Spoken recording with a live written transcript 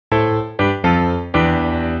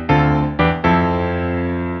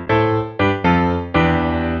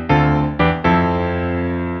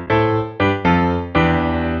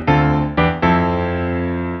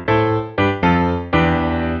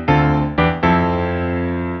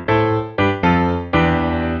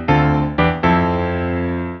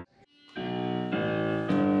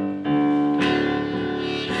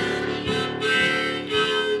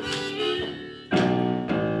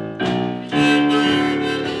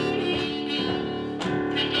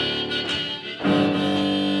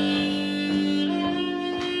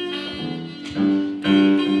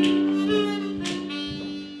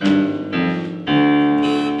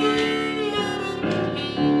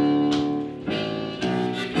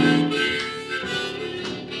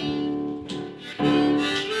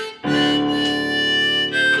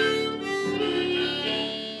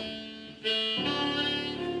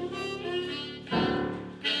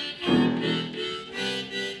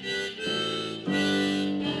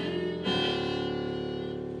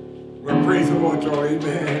Praise the Lord, y'all.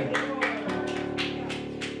 Amen.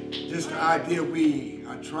 Just the idea we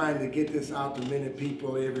are trying to get this out to many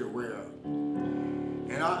people everywhere.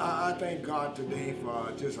 And I thank God today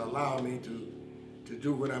for just allowing me to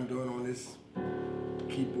do what I'm doing on this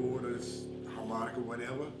keyboard or this harmonica or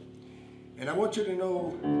whatever. And I want you to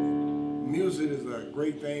know music is a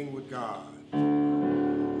great thing with God.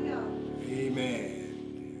 Amen.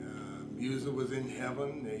 Music was in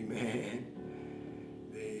heaven. Amen.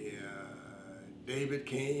 David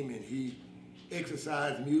came and he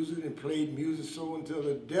exercised music and played music so until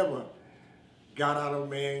the devil got out of a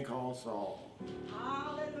man called Saul.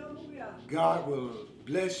 Hallelujah. God will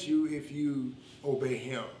bless you if you obey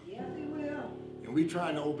him. Yes, he will. And we're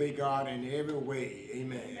trying to obey God in every way.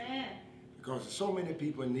 Amen. Amen. Because so many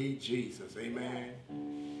people need Jesus. Amen.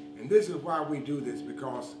 And this is why we do this,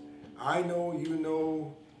 because I know you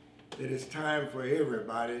know that it's time for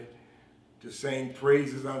everybody to sing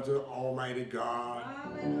praises unto Almighty God.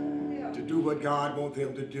 Hallelujah. To do what God wants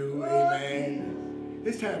them to do. Amen.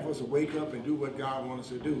 It's time for us to wake up and do what God wants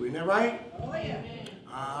us to do. Isn't that right? Oh, yeah.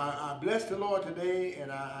 I bless the Lord today,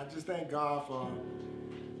 and I just thank God for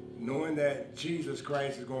knowing that Jesus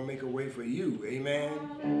Christ is going to make a way for you.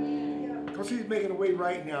 Amen. Because he's making a way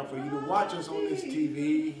right now for you to watch us on this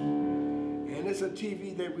TV. And it's a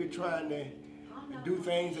TV that we're trying to do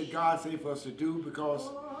things that God said for us to do, because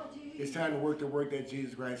it's time to work the work that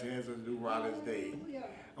Jesus Christ has us to do while this day.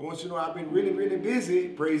 I want you to know I've been really, really busy.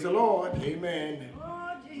 Praise the Lord. Amen.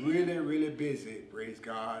 Really, really busy. Praise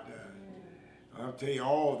God. I'll tell you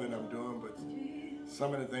all that I'm doing, but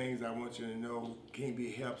some of the things I want you to know can't be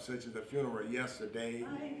helped, such as the funeral yesterday.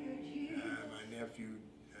 My nephew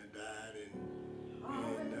died,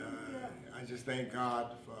 and I just thank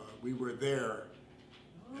God for we were there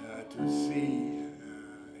to see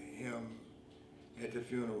him at the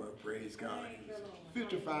funeral. Praise God. He was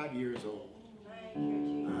 55 years old.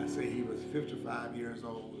 I say he was 55 years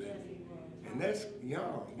old, and that's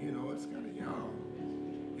young. You know, it's kind of young.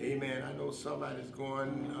 Amen. I know somebody's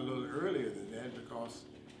going a little earlier than that, because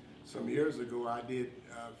some years ago I did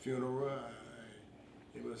a funeral.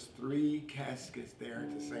 It was 3 caskets there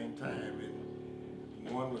at the same time,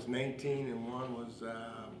 and one was 19 and one was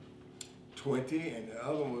 20, and the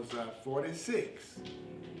other one was 46.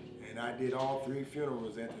 And I did all 3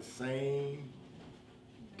 funerals at the same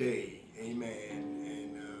day. Amen.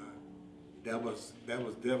 And that was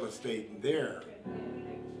devastating there.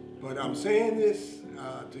 But I'm saying this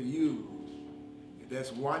to you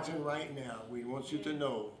that's watching right now. We want you to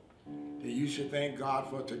know that you should thank God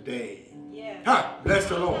for today. Yes. Ha! Bless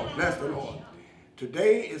the Lord. Bless the Lord.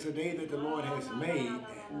 Today is a day that the Lord has made,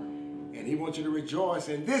 and he wants you to rejoice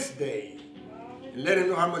in this day. And let him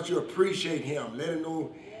know how much you appreciate him. Let him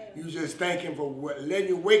know you just thank him for letting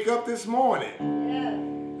you wake up this morning. Yes.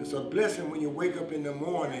 It's a blessing when you wake up in the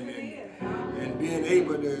morning and being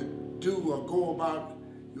able to do or go about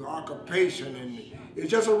your occupation. And it's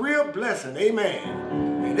just a real blessing. Amen.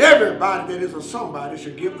 And everybody that is a somebody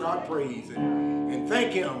should give God praise and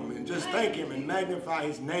thank him, and just thank him and magnify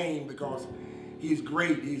his name, because he's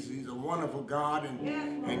great. He's a wonderful God,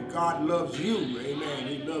 and God loves you. Amen.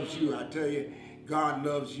 He loves you. I tell you, God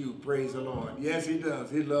loves you. Praise the Lord. Yes, he does.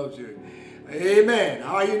 He loves you. Amen.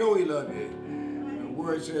 How you know he loves you? The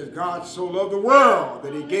word says God so loved the world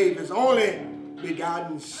that he gave his only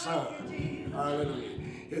begotten son. Hallelujah.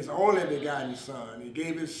 His only begotten son. He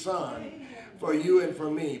gave his son for you and for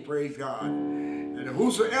me. Praise God. And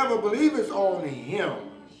whosoever believeth on him,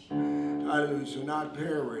 hallelujah, shall not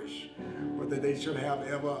perish, but that they should have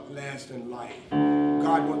everlasting life.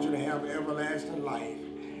 God wants you to have everlasting life,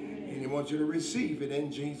 and he wants you to receive it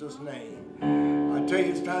in Jesus' name. I tell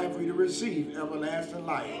you, it's time for you to receive everlasting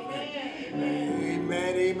life.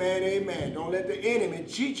 Amen, amen, amen. Don't let the enemy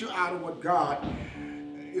cheat you out of what God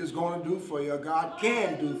is going to do for you, or God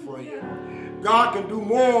can do for you. God can do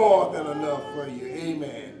more than enough for you.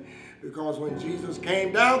 Amen. Because when Jesus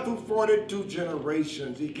came down through 42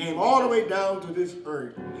 generations, he came all the way down to this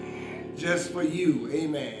earth just for you.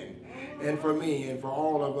 Amen. And for me and for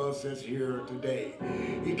all of us that's here today.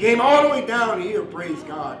 He came all the way down here, praise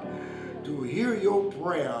God, to hear your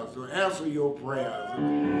prayers, to answer your prayers.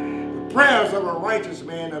 The prayers of a righteous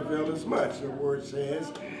man availeth much, the word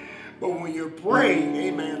says. But when you pray,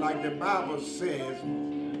 amen, like the Bible says,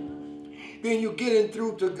 then you're getting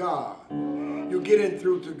through to God. You're getting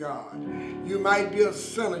through to God. You might be a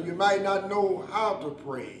sinner. You might not know how to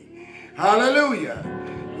pray. Hallelujah.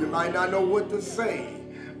 You might not know what to say.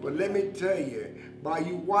 But let me tell you, by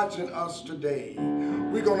you watching us today,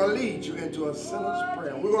 we're going to lead you into a sinner's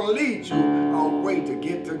prayer. We're going to lead you a way to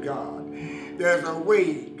get to God. There's a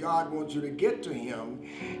way God wants you to get to him.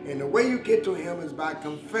 And the way you get to him is by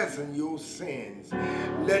confessing your sins.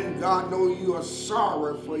 Letting God know you are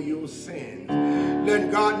sorry for your sins.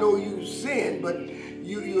 Letting God know you sinned, but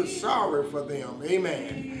you're sorry for them.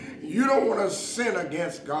 Amen. You don't want to sin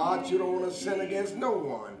against God. You don't want to sin against no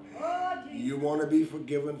one. You want to be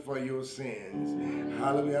forgiven for your sins.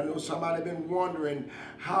 Hallelujah. I know somebody been wondering,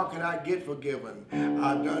 how can I get forgiven?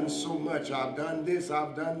 I've done so much. I've done this.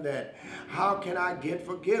 I've done that. How can I get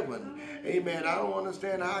forgiven? Amen. I don't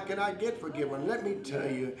understand. How can I get forgiven? Let me tell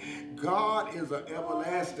you, God is an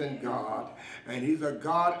everlasting God, and he's a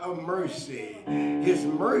God of mercy. His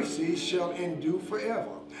mercy shall endure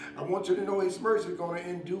forever. I want you to know his mercy is going to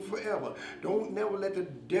endure forever. Don't never let the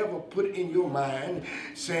devil put it in your mind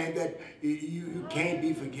saying that you can't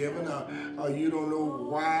be forgiven or you don't know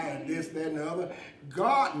why and this, that, and the other.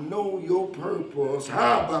 God knows your purpose. Bless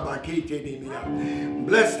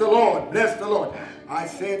the Lord. Bless the Lord. I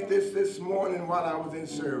said this morning while I was in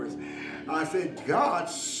service. I said, God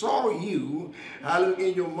saw you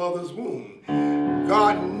in your mother's womb.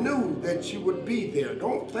 God knew that you would be there.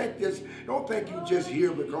 Don't think you just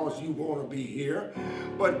here because you want to be here.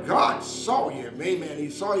 But God saw you. Amen. He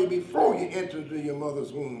saw you before you entered into your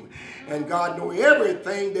mother's womb. And God knew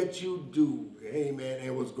everything that you do. Amen.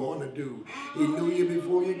 And was going to do. He knew you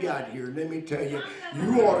before you got here. Let me tell you,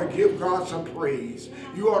 you ought to give God some praise.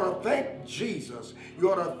 You ought to thank Jesus.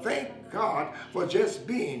 You ought to thank God for just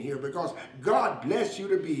being here, because God blessed you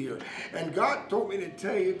to be here. And God told me to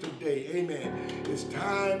tell you today, amen, it's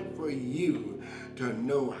time for you to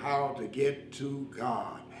know how to get to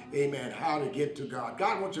God. Amen. How to get to God.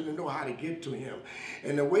 God wants you to know how to get to him.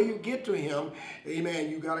 And the way you get to him, amen,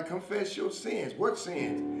 you got to confess your sins. What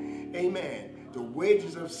sins? Amen. The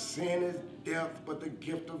wages of sin is death, but the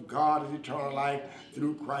gift of God is eternal life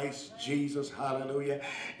through Christ Jesus. Hallelujah.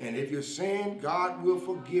 And if you sin, God will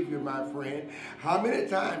forgive you, my friend. How many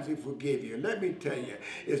times he forgive you? Let me tell you,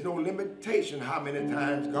 there's no limitation how many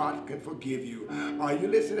times God can forgive you. Are you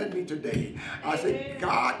listening to me today? I said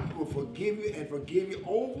God will forgive you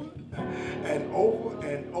over and over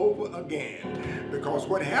and over again. Because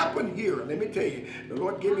what happened here, let me tell you, the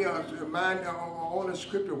Lord gave me a reminder on the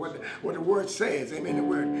scripture what the word says. Amen. The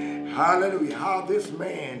word. Hallelujah. How this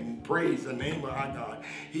man praised the name of our God.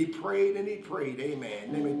 He prayed and he prayed.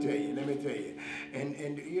 Amen. Let me tell you.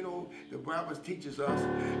 And you know, the Bible teaches us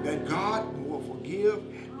that God will forgive.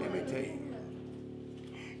 Let me tell you.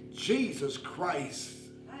 Jesus Christ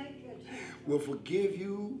will forgive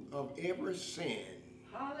you of every sin.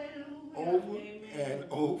 Over and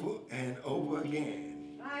over and over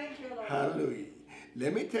again. Hallelujah.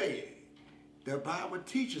 Let me tell you. The Bible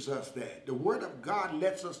teaches us that. The Word of God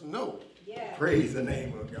lets us know. Yeah. Praise the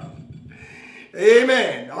name of God.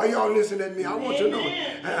 Amen. Are y'all listening to me? I want you to know.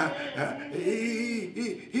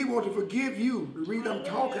 He wants to forgive you. The reason I'm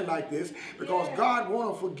talking like this, because God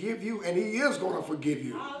wants to forgive you, and he is going to forgive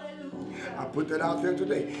you. Hallelujah. I put that out there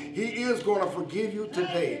today. He is going to forgive you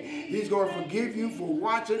today. He's going to forgive you for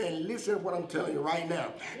watching and listening to what I'm telling you right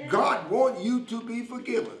now. God wants you to be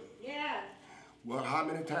forgiven. Yeah. Well, how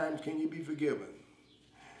many times can you be forgiven?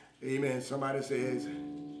 Amen. Somebody says,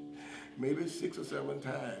 maybe 6 or 7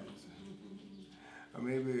 times. Or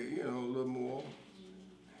maybe, a little more.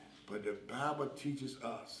 But the Bible teaches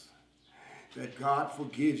us that God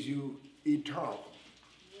forgives you eternal.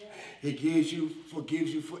 He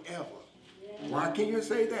forgives you forever. Why can you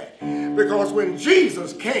say that? Because when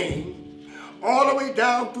Jesus came, all the way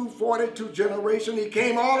down through 42 generations. He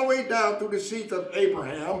came all the way down through the seeds of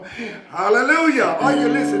Abraham. Hallelujah. Are you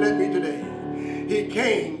listening to me today? He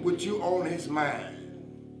came with you on his mind.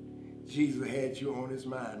 Jesus had you on his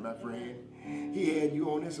mind, my friend. He had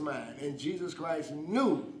you on his mind. And Jesus Christ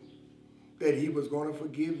knew that he was going to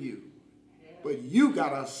forgive you. But you got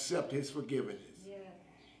to accept his forgiveness.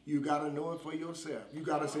 You got to know it for yourself. You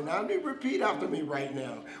got to say, now let me repeat after me right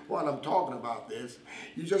now while I'm talking about this.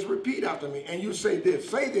 You just repeat after me and you say this.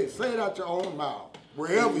 Say it out your own mouth,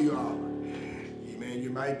 wherever you are. Amen. You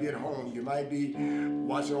might be at home. You might be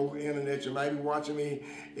watching over the internet. You might be watching me,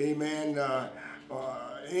 amen,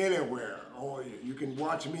 anywhere. Or you can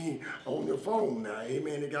watch me on your phone now.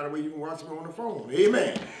 Amen. They got a way you can watch me on the phone.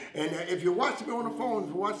 Amen. And if you watch me on the phone, if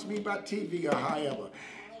you watch me by TV or however,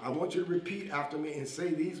 I want you to repeat after me and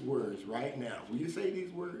say these words right now. Will you say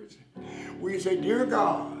these words? Will you say, Dear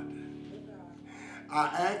God, I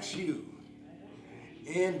ask you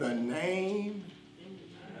in the name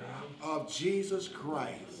of Jesus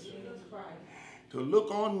Christ to look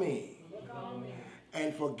on me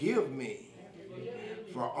and forgive me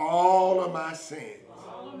for all of my sins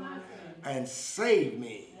and save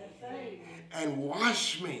me and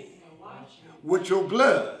wash me with your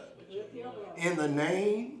blood With your blood. in the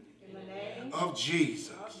name In the name of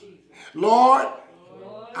Jesus. of Jesus. Lord,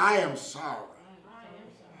 Lord, I am sorry I am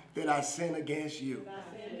sorry that I sinned against you. that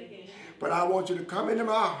I sinned against you. But I want you to come into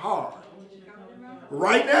my heart Would you come to my heart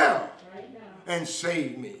right now right now? and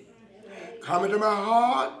save me. Come into my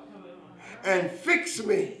heart and fix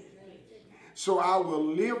me so I will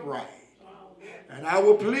live right. And I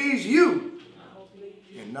will please you I will please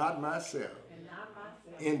you and not myself. and not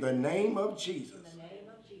myself. In the name of Jesus. In the name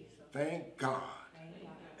of Jesus. Thank God. Thank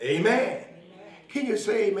God. Amen. Can you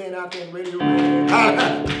say amen out there in radio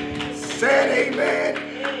land? Said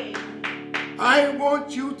amen. I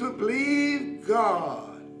want you to believe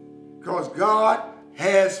God because God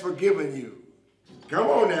has forgiven you. Come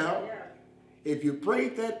on now. Yeah. If you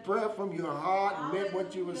prayed that prayer from your heart and meant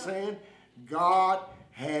what you were saying, God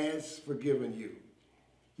has forgiven you.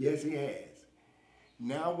 Yes, he has.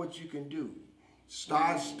 Now what you can do,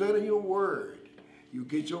 start studying your word. You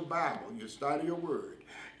get your Bible, you study your word.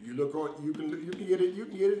 You look on, you can get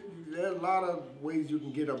it. There's a lot of ways you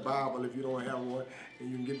can get a Bible if you don't have one, and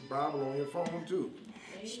you can get the Bible on your phone too.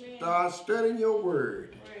 Start studying your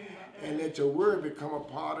word and let your word become a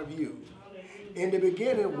part of you. In the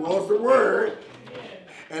beginning was the Word,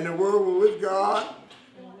 and the Word was with God,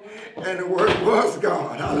 and the Word was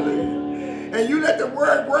God. Hallelujah. And you let the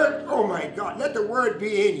Word work. Oh my God, let the Word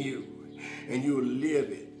be in you, and you'll live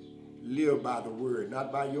it. Live by the Word, not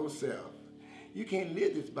by yourself. You can't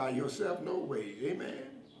live this by yourself, no way. Amen.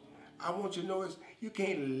 I want you to know you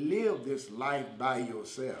can't live this life by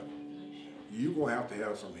yourself. You're going to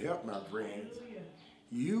have some help, my friends.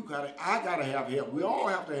 I gotta have help. We all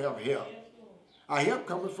have to have help. Our help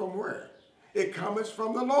comes from where? It comes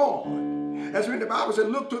from the Lord. That's when the Bible said,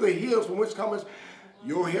 look to the hills from which comes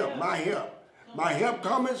your help, my help. My help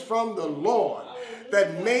comes from the Lord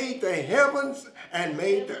that made the heavens and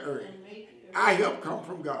made the earth. Our help comes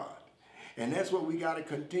from God. And that's what we got to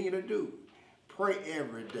continue to do. Pray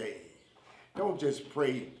every day. Don't just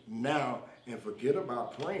pray now and forget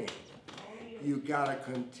about praying. You got to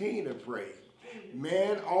continue to pray.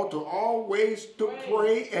 Man ought to always to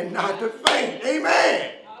pray and not to faint.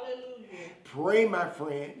 Amen. Pray, my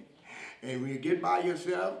friend. And when you get by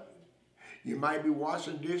yourself, you might be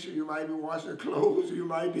washing dishes, you might be washing clothes, you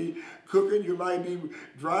might be cooking, you might be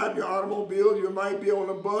driving your automobile, you might be on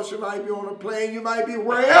a bus, you might be on a plane, you might be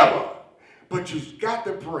wherever. But you've got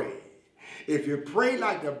to pray. If you pray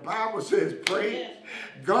like the Bible says pray,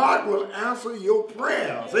 God will answer your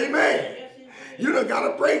prayers. Amen. You done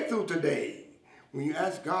got a breakthrough today. When you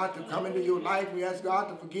ask God to come into your life, we ask God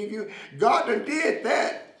to forgive you, God done did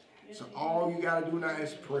that. So all you got to do now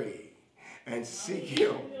is pray and seek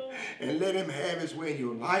him and let him have his way in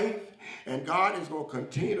your life. And God is going to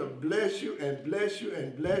continue to bless you and bless you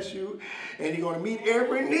and bless you. And he's going to meet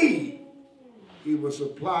every need. He will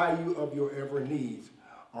supply you of your every needs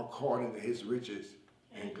according to his riches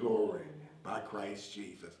and glory by Christ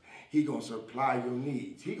Jesus. He's going to supply your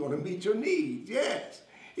needs. He's going to meet your needs. Yes.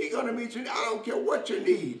 He's going to meet your needs. I don't care what you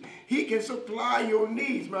need. He can supply your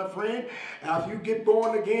needs, my friend. After you get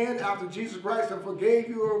born again, after Jesus Christ has forgave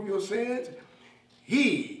you of your sins,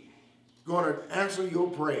 he's going to answer your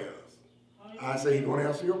prayers. I say he's going to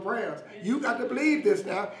answer your prayers. You got to believe this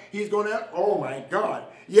now. He's going to, oh my God.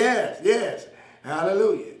 Yes, yes.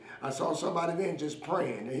 Hallelujah. I saw somebody then just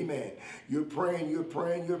praying. Amen. You're praying, you're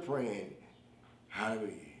praying, you're praying.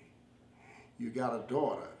 Hallelujah. You got a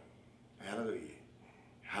daughter. Hallelujah.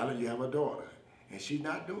 Hallelujah. You have a daughter. And she's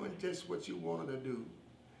not doing just what you want her to do.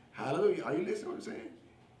 Hallelujah. Are you listening to what I'm saying?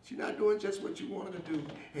 She's not doing just what you want her to do.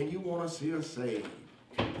 And you want to see her saved.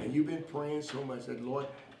 And you've been praying so much that, Lord,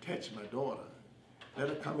 touch my daughter. Let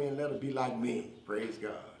her come in. Let her be like me. Praise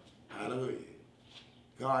God. Hallelujah.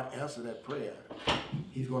 God answered that prayer.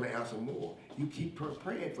 He's going to answer more. You keep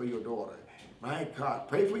praying for your daughter. My God,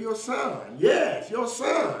 pray for your son. Yes, your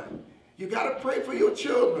son. You got to pray for your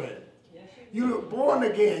children. You were born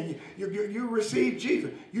again. You received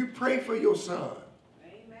Jesus. You pray for your son.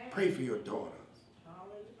 Amen. Pray for your daughter.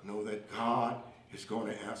 Hallelujah. Know that God is going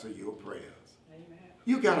to answer your prayers. Amen.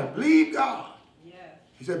 You got to believe God. Yes.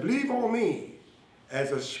 He said, believe on me,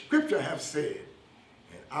 as the scripture have said,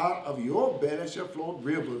 and out of your belly shall flow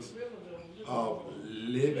rivers of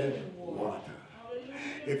living water.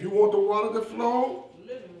 If you want the water to flow,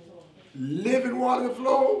 living water to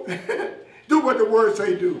flow, do what the word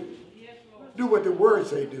say do. Do what the word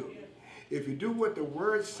say do. If you do what the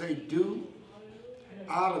word say do,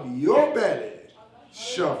 out of your belly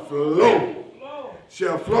shall flow,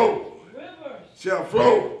 shall flow, shall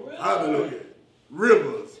flow, hallelujah,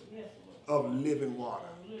 rivers of living water,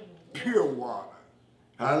 pure water,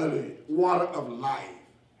 hallelujah, water of life,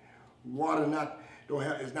 Water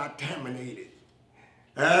is not contaminated.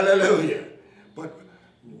 Hallelujah. But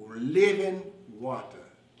living water.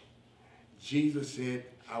 Jesus said,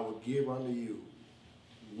 I will give unto you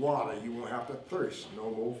water. You won't have to thirst no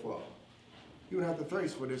more for. You won't have to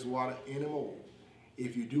thirst for this water anymore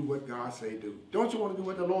if you do what God say do. Don't you want to do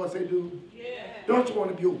what the Lord say do? Yeah. Don't you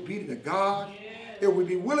want to be obedient to God? Yeah. If we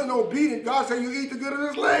be willing and obedient, God say you eat the good of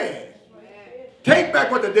this land. Yeah. Take back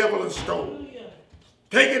what the devil has stolen.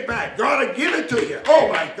 Take it back. God will give it to you. Oh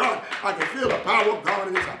my God. I can feel the power of God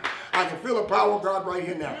in this house. I can feel the power of God right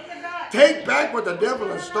here now. Take back what the devil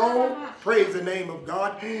has stole. Praise the name of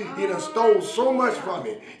God. He done stole so much from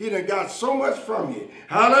you. He done got so much from you.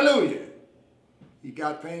 Hallelujah. He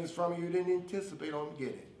got things from you didn't anticipate on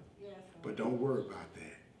getting. But don't worry about that.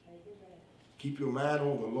 Keep your mind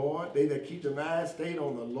on the Lord. They that keep their mind stayed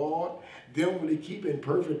on the Lord, them will he keep in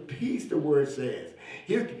perfect peace, the word says.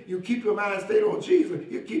 You keep your mind stayed on Jesus,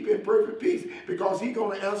 you keep in perfect peace because he's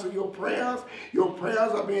going to answer your prayers. Your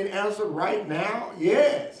prayers are being answered right now.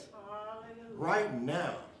 Yes. Hallelujah. Right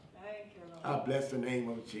now. Thank you, Lord. I bless the name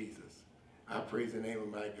of Jesus. I praise the name of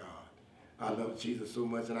my God. I love Jesus so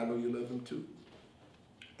much, and I know you love him too.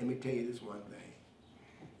 Let me tell you this one thing.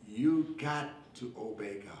 You got to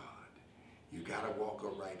obey God. You got to walk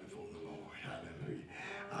upright before the Lord. Hallelujah.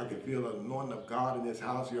 I can feel the anointing of God in this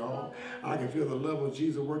house, y'all. I can feel the love of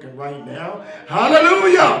Jesus working right now.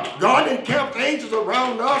 Hallelujah. God encamped angels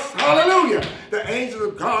around us. Hallelujah. The angels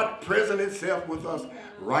of God present itself with us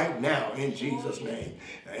right now in Jesus' name.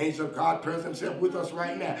 The angel of God present himself with us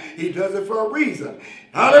right now. He does it for a reason.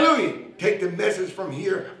 Hallelujah. Take the message from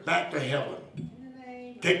here back to heaven.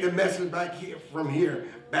 Take the message back here from here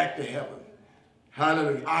back to heaven.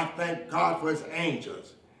 Hallelujah. I thank God for his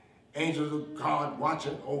angels. Angels of God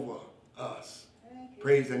watching over us.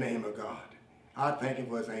 Praise the name of God. I thank him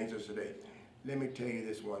for his angels today. Let me tell you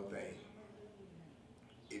this one thing.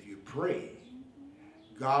 If you pray,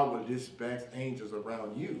 God will dispatch angels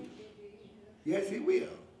around you. Yes, he will.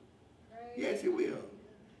 Yes, he will.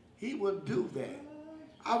 He will do that.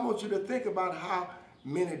 I want you to think about how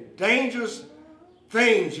many dangerous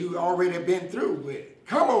things you already been through with.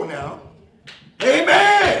 Come on now.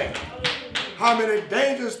 Amen. How many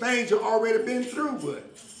dangerous things you already been through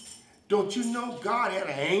with. Don't you know God had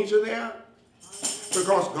an angel there?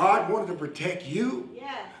 Because God wanted to protect you.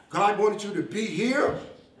 Yes. God wanted you to be here.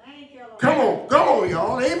 Thank you, Lord. Come on,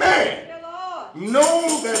 y'all. Amen. Thank you, Lord.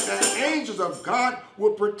 Know that the angels of God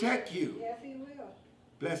will protect you. Yes, he will.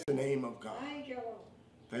 Bless the name of God. Thank you, Lord.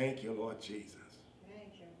 Thank you, Lord Jesus.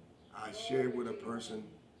 Thank you. I shared with a person.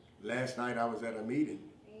 Last night I was at a meeting.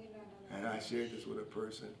 And I shared this with a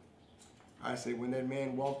person. I said, when that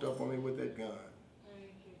man walked up on me with that gun,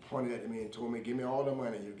 pointed at me and told me, give me all the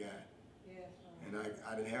money you got. Yes, and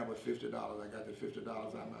I didn't have but $50. I got the $50 out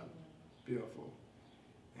of my billfold.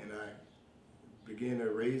 And I began to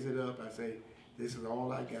raise it up. I say, this is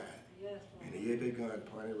all I got. yes, And he had that gun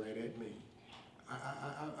pointed right at me.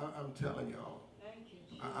 I'm telling y'all, Thank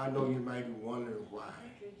you. I know you might be wondering why.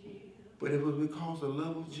 Thank you, Jesus. But it was because of the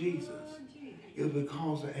love of Jesus. Lord Jesus. It was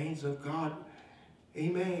because the angels of God,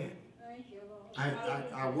 amen. Thank you, Lord.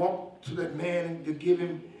 I walked to that man to give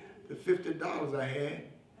him the $50 I had,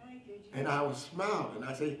 Thank you, Jesus. and I was smiling.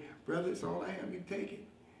 I say, brother, it's all I have. You take it.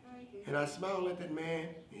 Thank you. And I smiled at that man.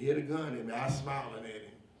 He had a gun in me. I was smiling at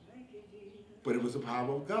him. Thank you, Jesus. But it was the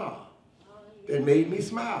power of God Hallelujah. that made me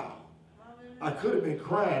smile. Hallelujah. I could have been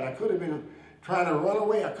crying. I could have been trying to run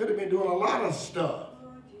away. I could have been doing a lot of stuff.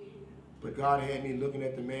 Lord Jesus. But God had me looking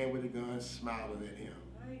at the man with the gun, smiling at him.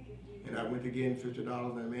 Thank you, Jesus. And I went to give him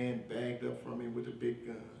 $50, and the man bagged up from me with a big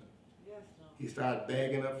gun. Yes, Lord. He started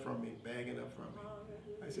bagging up from me, bagging up from me.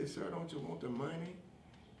 Hallelujah. I said, sir, don't you want the money?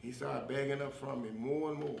 He started begging up from me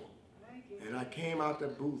more and more. Thank you. And I came out the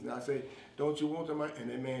booth and I said, don't you want the money? And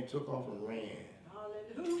that man took off and ran.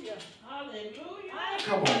 Hallelujah. Hallelujah.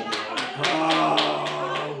 Come on, y'all.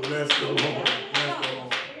 Oh, bless the Lord. Bless the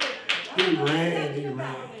Lord. He ran, he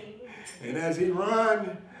ran. And as he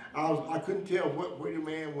ran, I couldn't tell where the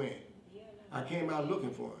man went. I came out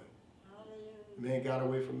looking for him. The man got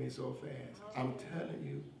away from me so fast. I'm telling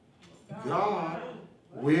you, God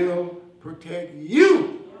will protect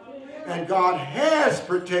you. And God has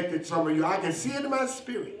protected some of you. I can see it in my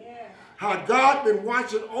spirit. How God been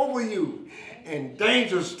watching over you in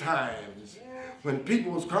dangerous times when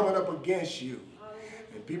people was coming up against you.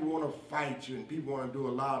 And people want to fight you and people want to do a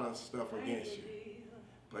lot of stuff against you.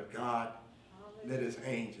 But God let his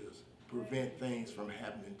angels prevent things from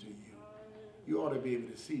happening to you. You ought to be able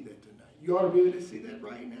to see that tonight. You ought to be able to see that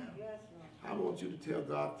right now. I want you to tell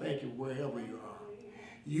God thank you wherever you are.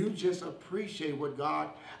 You just appreciate what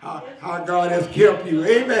God, how God has kept you.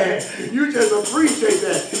 Amen. You just appreciate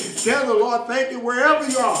that. Tell the Lord thank you wherever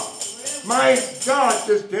you are. My God,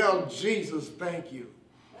 just tell Jesus thank you.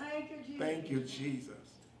 Thank you, Jesus. Thank you, Jesus.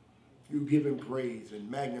 You give him praise and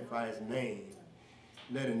magnify his name.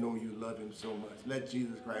 Let him know you love him so much. Let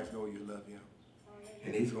Jesus Christ know you love him.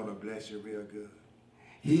 And he's going to bless you real good.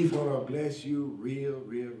 He's going to bless you real,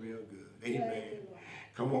 real, real good. Amen.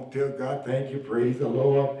 Come on, tell God thank you. Praise the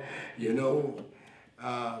Lord. You know,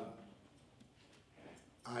 I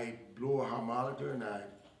blow a harmonica and I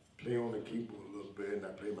play on the keyboard a little bit and I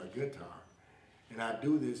play my guitar. And I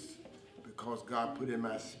do this because God put in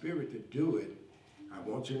my spirit to do it. I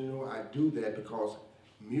want you to know I do that because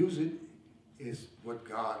music is what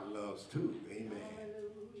God loves too. Amen.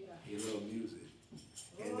 He loves music.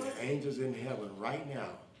 And the angels in heaven right now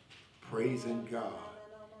praising God.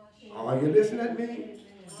 Are you listening to me?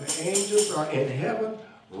 The angels are in heaven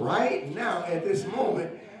right now at this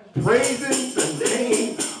moment praising the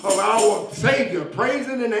name of our Savior,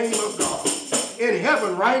 praising the name of God. In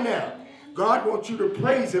heaven right now. God wants you to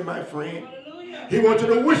praise him, my friend. He wants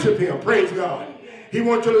you to worship him. Praise God. He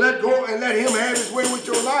wants you to let go and let him have his way with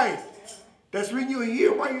your life. That's the reason you're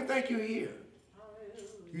here. Why do you think you're here?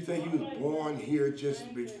 You think you was born here just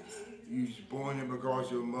to be, you was born here because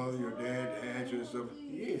your mother, your dad had you and stuff.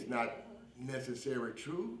 Yeah, it's not necessarily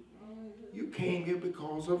true. You came here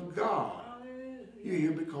because of God. You're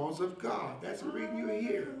here because of God. That's the reason you're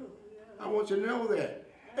here. I want you to know that.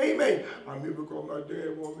 Amen. I'm here because my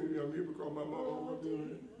dad wanted me. I'm here because my mom wanted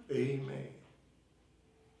me. Amen.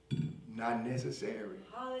 Not necessary.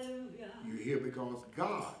 You're here because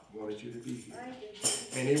God wanted you to be here.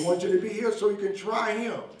 And he wants you to be here so you can try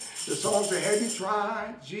him. The song says, have you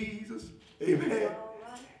tried Jesus? Amen.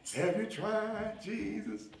 Have you tried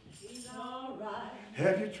Jesus? He's all right.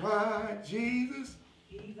 Have you tried Jesus?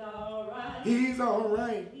 He's all right. He's all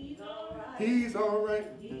right. He's all right.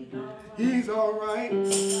 He's all right.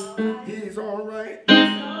 He's all right.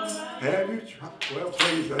 Have you tried? Well,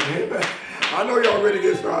 praise the Lord. I know y'all ready to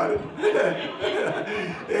get started.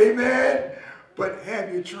 Amen. But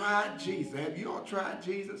have you tried Jesus? Have you all tried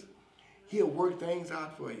Jesus? He'll work things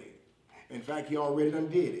out for you. In fact, he already done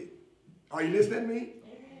did it. Are you listening to me?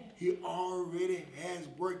 He already has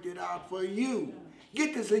worked it out for you.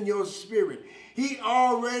 Get this in your spirit. He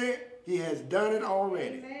has done it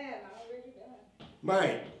already. Amen. Already done.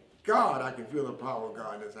 My God, I can feel the power of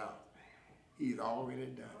God in this house. He's already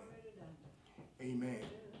done it. Amen.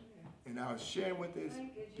 And I was sharing with these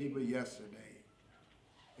people yesterday.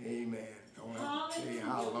 Amen. I don't have to tell you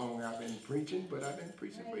how long I've been preaching, but I've been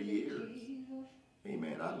preaching for years.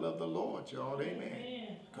 Amen. I love the Lord, y'all.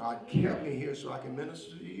 Amen. God kept me here so I can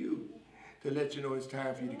minister to you, to let you know it's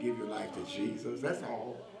time for you to give your life to Jesus. That's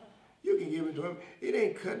all. You can give it to him. It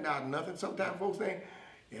ain't cutting out nothing. Sometimes folks think,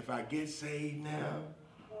 if I get saved now,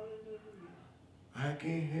 I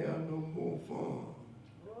can't have no more fun.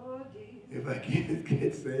 If I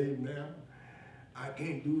get saved now, I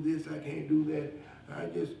can't do this, I can't do that.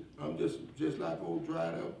 I'm just like old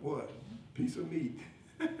dried up what? Piece of meat.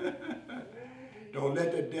 Don't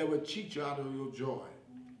let the devil cheat you out of your joy.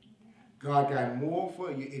 God got more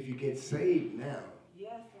for you if you get saved now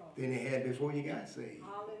than he had before you got saved.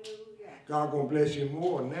 God gonna bless you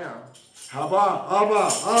more now.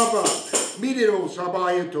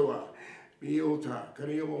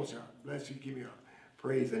 Bless you, give me up.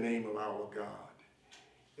 Praise the name of our God.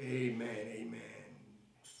 Amen, amen.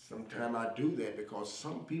 Sometimes I do that because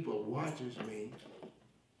some people watches me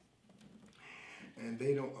and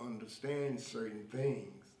they don't understand certain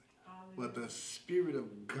things. But the Spirit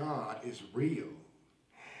of God is real.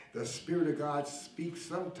 The Spirit of God speaks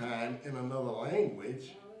sometime in another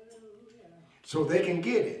language so they can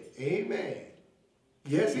get it. Amen.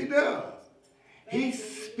 Yes, he does. He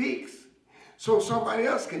speaks so somebody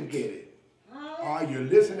else can get it. Are you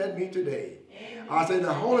listening to me today? I say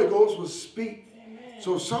the Holy Ghost will speak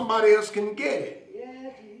so somebody else can get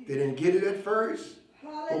it. They didn't get it at first.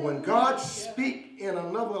 But when God speaks in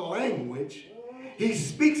another language, he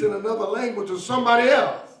speaks in another language to somebody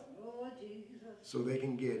else so they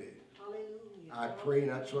can get it. I pray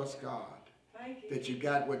and I trust God that you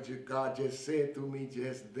got what God just said through me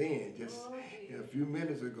just then, just a few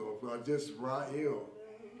minutes ago. Just right here.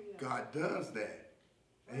 God does that.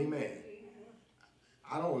 Amen.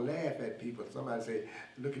 I don't laugh at people. Somebody say,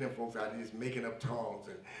 look at them folks out there just making up tongues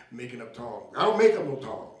and making up tongues. I don't make up no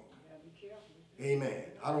tongues. Amen.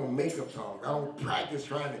 I don't make up tongues. I don't practice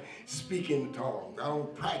trying to speak in tongues. I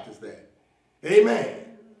don't practice that.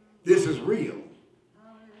 Amen. This is real.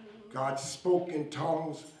 God spoke in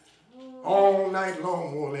tongues all night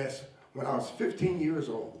long, more or less, when I was 15 years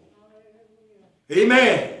old.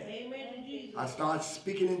 Amen. Amen to Jesus. I started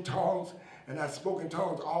speaking in tongues, and I spoke in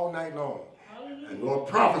tongues all night long. And the Lord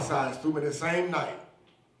prophesied through me the same night.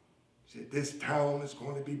 He said, this town is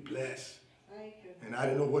going to be blessed. Thank you. And I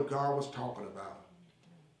didn't know what God was talking about.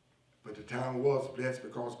 But the town was blessed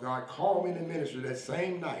because God called me to ministry that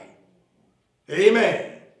same night.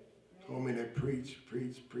 Amen. Told me to preach the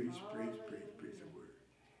word.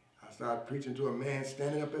 I started preaching to a man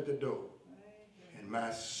standing up at the door. And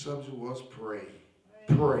my subject was pray,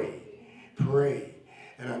 pray, pray.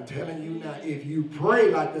 And I'm telling you now, if you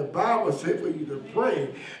pray like the Bible said for you to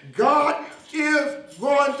pray, God is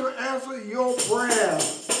going to answer your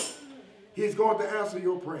prayers. He's going to answer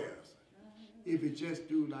your prayers. If you just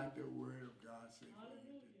do like the word of God says for you to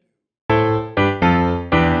do.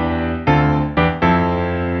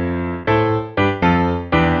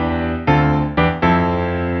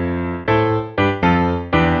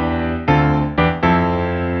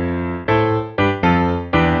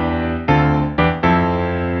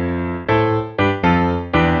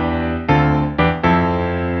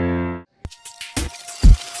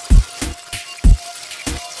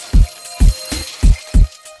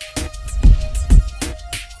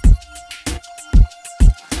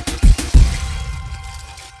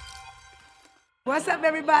 What's up,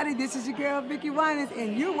 everybody? This is your girl, Vicki Winans,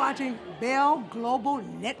 and you're watching Bell Global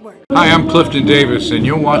Network. Hi, I'm Clifton Davis, and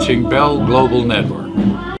you're watching Bell Global Network.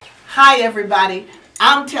 Hi, everybody.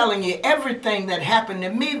 I'm telling you, everything that happened to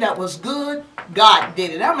me that was good, God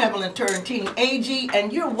did it. I'm Evelyn Turrentine, AG,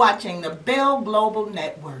 and you're watching the Bell Global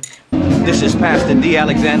Network. This is Pastor D.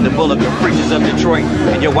 Alexander Bullock of Preachers of Detroit,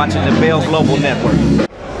 and you're watching the Bell Global Network.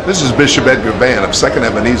 This is Bishop Edgar Van of Second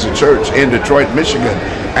Ebenezer Church in Detroit, Michigan,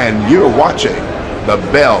 and you're watching the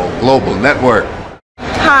Bell Global Network.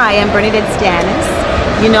 Hi, I'm Bernadette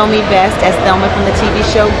Stanis. You know me best as Thelma from the TV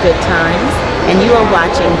show Good Times, and you are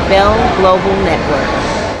watching Bell Global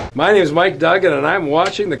Network. My name is Mike Duggan, and I'm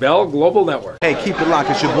watching the Bell Global Network. Hey, keep it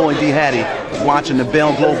locked. It's your boy D. Hattie watching the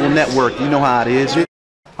Bell Global Network. You know how it is.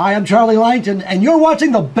 Hi, I'm Charlie Langton, and you're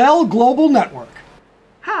watching the Bell Global Network.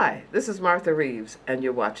 Hi, this is Martha Reeves, and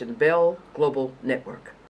you're watching Bell Global Network.